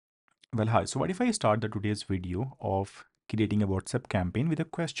Well, hi. So what if I start the today's video of creating a WhatsApp campaign with a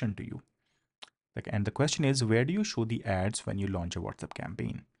question to you? And the question is, where do you show the ads when you launch a WhatsApp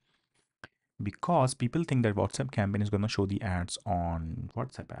campaign? Because people think that WhatsApp campaign is going to show the ads on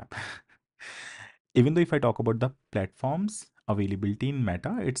WhatsApp app. Even though if I talk about the platforms availability in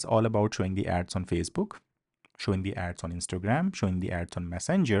Meta, it's all about showing the ads on Facebook, showing the ads on Instagram, showing the ads on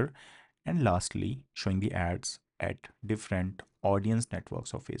Messenger, and lastly, showing the ads at different audience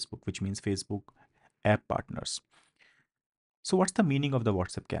networks of Facebook, which means Facebook app partners. So, what's the meaning of the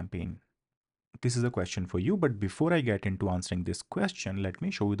WhatsApp campaign? This is a question for you, but before I get into answering this question, let me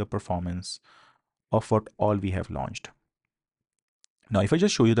show you the performance of what all we have launched. Now, if I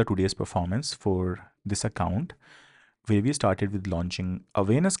just show you the today's performance for this account, where we started with launching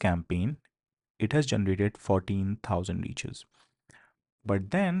awareness campaign, it has generated 14,000 reaches.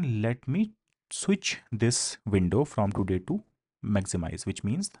 But then let me switch this window from today to maximize, which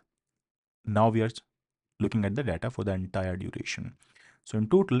means now we are looking at the data for the entire duration. So in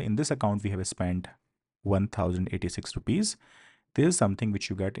total, in this account, we have spent 1086 rupees. This is something which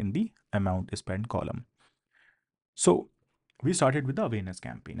you get in the amount spent column. So we started with the awareness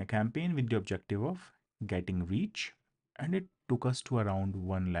campaign, a campaign with the objective of getting reach, and it took us to around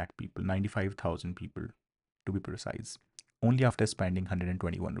 1 lakh people, 95,000 people to be precise, only after spending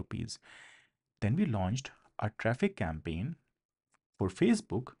 121 rupees. Then we launched a traffic campaign for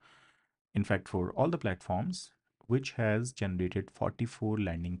Facebook, in fact, for all the platforms, which has generated 44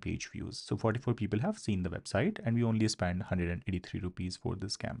 landing page views. So 44 people have seen the website, and we only spent 183 rupees for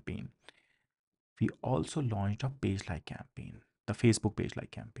this campaign. We also launched a page like campaign, the Facebook page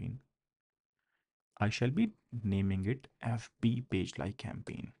like campaign. I shall be naming it FB page like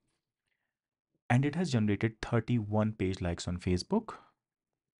campaign. And it has generated 31 page likes on Facebook.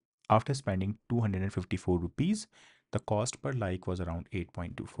 After spending 254 rupees, the cost per like was around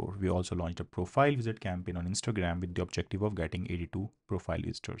 8.24. We also launched a profile visit campaign on Instagram with the objective of getting 82 profile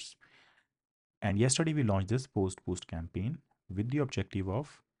visitors. And yesterday we launched this post boost campaign with the objective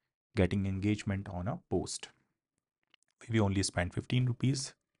of getting engagement on a post. We only spent 15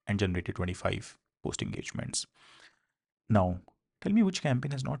 rupees and generated 25 post engagements. Now, tell me which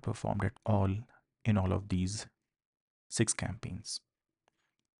campaign has not performed at all in all of these 6 campaigns.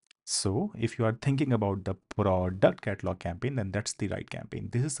 So, if you are thinking about the product catalog campaign, then that's the right campaign.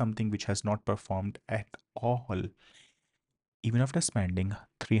 This is something which has not performed at all, even after spending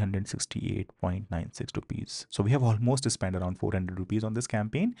 368.96 rupees. So, we have almost spent around 400 rupees on this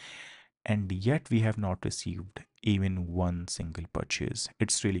campaign, and yet we have not received even one single purchase.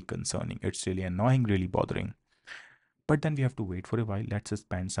 It's really concerning. It's really annoying, really bothering. But then we have to wait for a while. Let's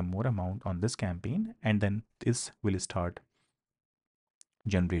spend some more amount on this campaign, and then this will start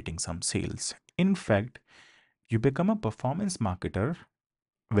generating some sales. In fact, you become a performance marketer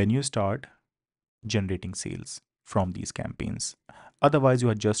when you start generating sales from these campaigns. Otherwise, you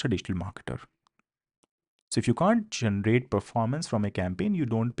are just a digital marketer. So if you can't generate performance from a campaign, you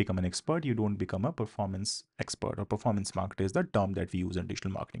don't become an expert, you don't become a performance expert, or performance marketer is the term that we use in digital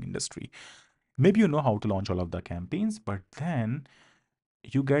marketing industry. Maybe you know how to launch all of the campaigns, but then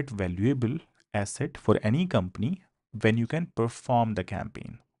you get valuable asset for any company when you can perform the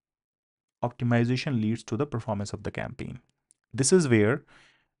campaign. Optimization leads to the performance of the campaign. This is where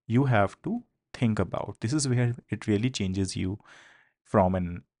you have to think about. This is where it really changes you from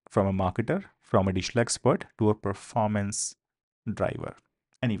a marketer, from a digital expert to a performance driver.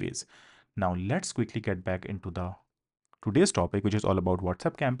 Anyways, now let's quickly get back into the today's topic, which is all about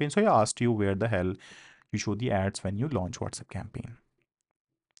WhatsApp campaign. So I asked you where the hell you show the ads when you launch WhatsApp campaign.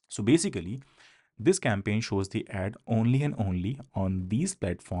 So basically, this campaign shows the ad only and only on these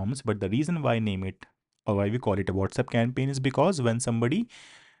platforms. But the reason why I name it or why we call it a WhatsApp campaign is because when somebody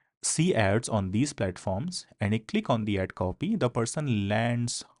see ads on these platforms and I click on the ad copy, the person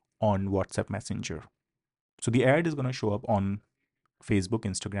lands on WhatsApp Messenger. So the ad is going to show up on Facebook,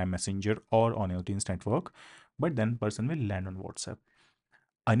 Instagram Messenger, or on Audience Network, but then person will land on WhatsApp.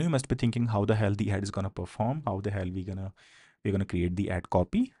 I know you must be thinking how the hell the ad is going to perform, how the hell we're gonna create the ad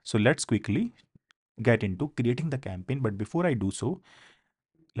copy. So let's quickly get into creating the campaign. But before I do so,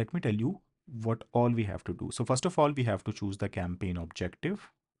 let me tell you what all we have to do. So first of all, we have to choose the campaign objective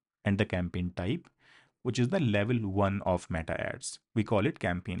and the campaign type, which is the level 1 of meta ads. We call it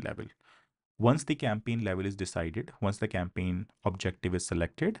campaign level. Once the campaign level is decided, once the campaign objective is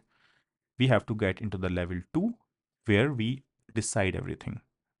selected, we have to get into the level 2 where we decide everything.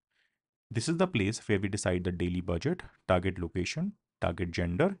 This is the place where we decide the daily budget, target location, target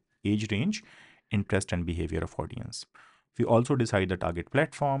gender, age range, interest and behavior of audience. We also decide the target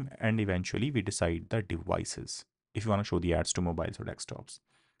platform, and eventually we decide the devices if you want to show the ads to mobiles or desktops.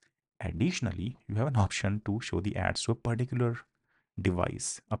 Additionally, you have an option to show the ads to a particular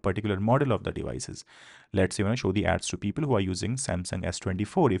device, a particular model of the devices. Let's say you want to show the ads to people who are using Samsung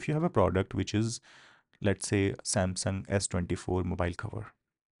S24. If you have a product which is, let's say, Samsung S24 mobile cover,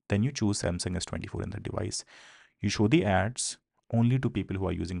 then you choose Samsung S24 in the device. You show the ads only to people who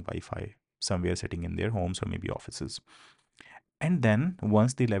are using Wi-Fi somewhere sitting in their homes or maybe offices. And then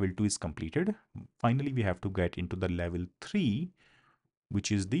once the level 2 is completed, finally we have to get into the level 3,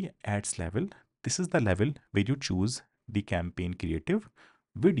 which is the ads level. This is the level where you choose the campaign creative,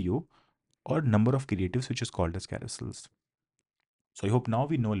 video, or number of creatives, which is called as carousels. So I hope now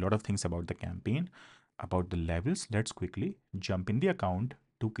we know a lot of things about the campaign, about the levels. Let's quickly jump in the account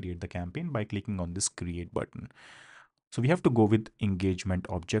to create the campaign by clicking on this create button. So we have to go with engagement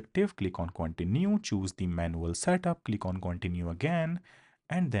objective, click on continue, choose the manual setup, click on continue again,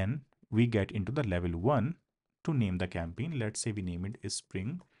 and then we get into the level 1 to name the campaign. Let's say we name it is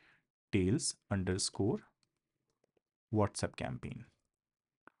Spring Tails underscore WhatsApp campaign.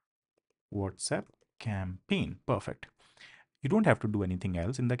 WhatsApp campaign. Perfect. You don't have to do anything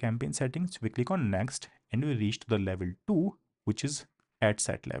else in the campaign settings. We click on next and we reach to the level 2, which is ad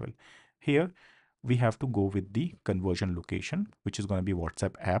set level. Here we have to go with the conversion location, which is going to be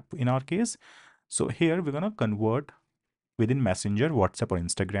WhatsApp app in our case. So here we're going to convert within Messenger, WhatsApp or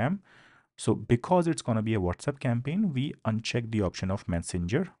Instagram. So because it's going to be a WhatsApp campaign, we uncheck the option of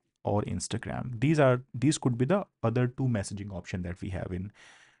Messenger or Instagram. These could be the other two messaging option that we have in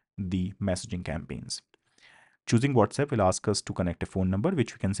the messaging campaigns. Choosing WhatsApp will ask us to connect a phone number,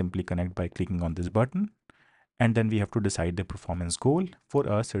 which we can simply connect by clicking on this button. And then we have to decide the performance goal. For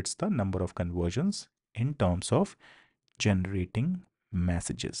us, it's the number of conversions in terms of generating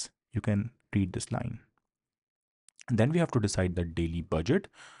messages. You can read this line. And then we have to decide the daily budget.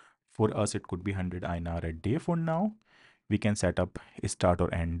 For us, it could be 100 INR a day for now. We can set up a start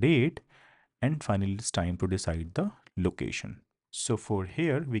or end date. And finally, it's time to decide the location. So for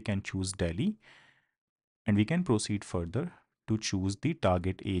here, we can choose Delhi and we can proceed further to choose the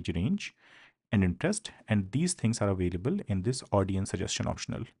target age range and interest. And these things are available in this audience suggestion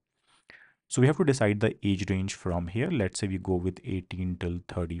optional. So we have to decide the age range from here. Let's say we go with 18 till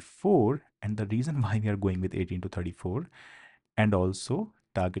 34. And the reason why we are going with 18 to 34 and also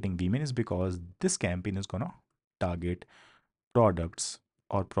targeting women is because this campaign is going to target products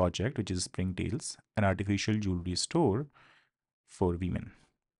or project, which is Springtails, an artificial jewelry store for women.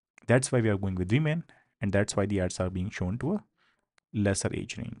 That's why we are going with women. And that's why the ads are being shown to a lesser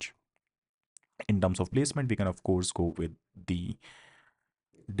age range. In terms of placement, we can of course go with the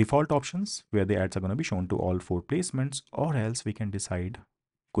default options where the ads are going to be shown to all 4 placements, or else we can decide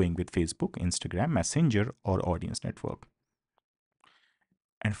going with Facebook, Instagram, Messenger, or Audience Network.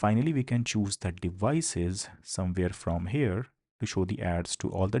 And finally, we can choose the devices somewhere from here to show the ads to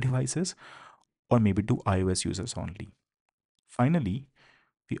all the devices or maybe to iOS users only. Finally,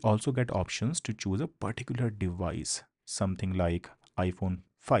 we also get options to choose a particular device, something like iPhone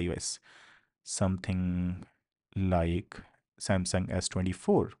 5s, something like Samsung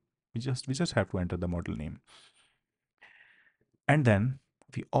S24. We just have to enter the model name. And then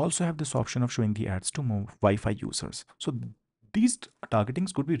we also have this option of showing the ads to more Wi-Fi users. So these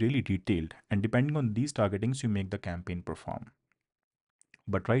targetings could be really detailed, and depending on these targetings, you make the campaign perform.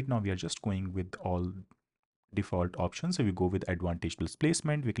 But right now we are just going with all default options. So we go with advantage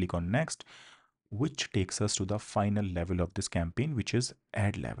placement, we click on next, which takes us to the final level of this campaign, which is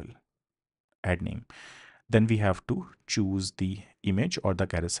ad level, ad name. Then we have to choose the image or the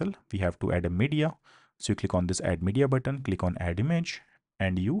carousel. We have to add a media. So you click on this add media button, click on add image,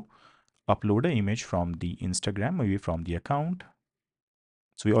 and you upload an image from the Instagram, maybe from the account.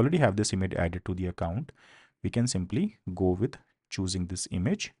 So we already have this image added to the account. We can simply go with choosing this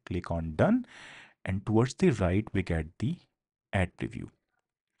image, click on done, and towards the right, we get the ad preview.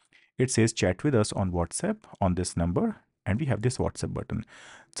 It says chat with us on WhatsApp on this number, and we have this WhatsApp button.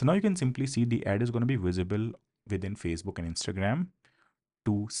 So now you can simply see the ad is going to be visible within Facebook and Instagram.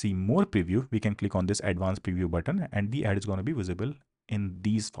 To see more preview, we can click on this advanced preview button and the ad is going to be visible in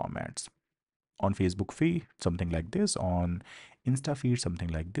these formats. On Facebook feed, something like this. On Insta feed, something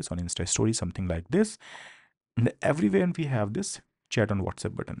like this. On Insta story, something like this. And everywhere we have this chat on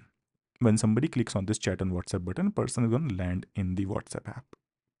WhatsApp button. When somebody clicks on this chat on WhatsApp button, person is going to land in the WhatsApp app.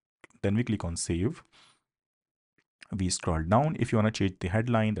 Then we click on save. We scroll down. If you want to change the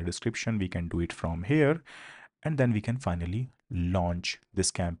headline, the description, we can do it from here. And then we can finally launch this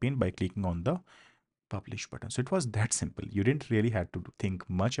campaign by clicking on the publish button. So it was that simple. You didn't really have to think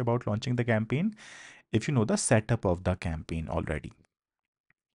much about launching the campaign if you know the setup of the campaign already.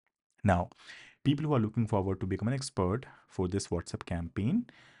 Now, people who are looking forward to become an expert for this WhatsApp campaign,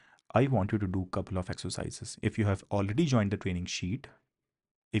 I want you to do a couple of exercises. If you have already joined the training sheet,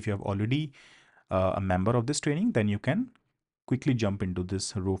 if you have already a member of this training, then you can quickly jump into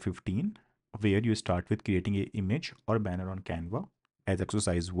this row 15, where you start with creating an image or banner on Canva as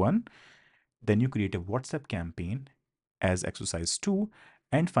exercise 1. Then you create a WhatsApp campaign as exercise 2.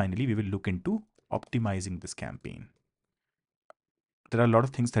 And finally, we will look into optimizing this campaign. There are a lot of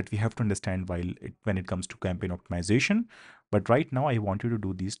things that we have to understand when it comes to campaign optimization. But right now, I want you to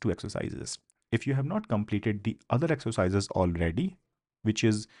do these 2 exercises. If you have not completed the other exercises already, which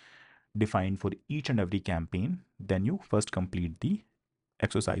is defined for each and every campaign, then you first complete the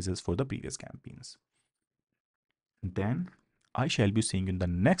exercises for the previous campaigns. Then I shall be seeing you in the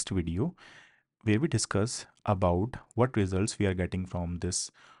next video, where we discuss about what results we are getting from this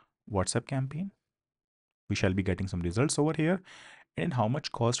WhatsApp campaign. We shall be getting some results over here, and how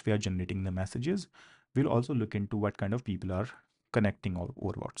much cost we are generating the messages. We'll also look into what kind of people are connecting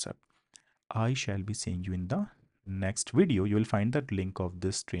over WhatsApp. I shall be seeing you in the next video. You will find that link of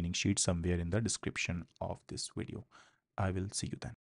this training sheet somewhere in the description of this video. I will see you then.